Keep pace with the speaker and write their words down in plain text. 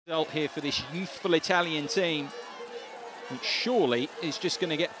Result here for this youthful Italian team, which surely is just going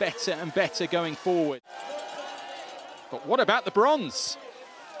to get better and better going forward. But what about the bronze?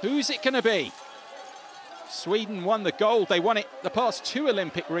 Who's it going to be? Sweden won the gold. They won it the past 2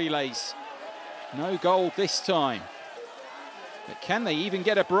 Olympic relays. No gold this time. But can they even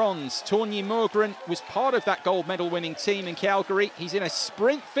get a bronze? Torgny Mogren was part of that gold medal winning team in Calgary. He's in a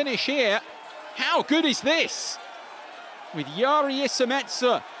sprint finish here. How good is this? With Jari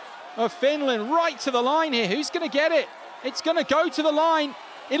Isometsä of Finland right to the line here. Who's going to get it? It's going to go to the line.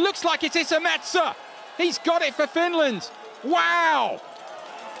 It looks like it's Isometsä. He's got it for Finland. Wow!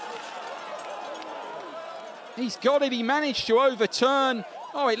 He's got it. He managed to overturn.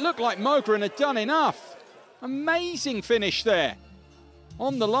 Oh, it looked like Mogren had done enough. Amazing finish there.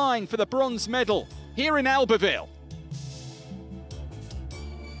 On the line for the bronze medal here in Albertville.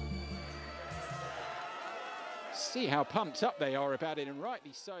 See how pumped up they are about it, and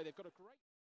rightly so. They've got a great...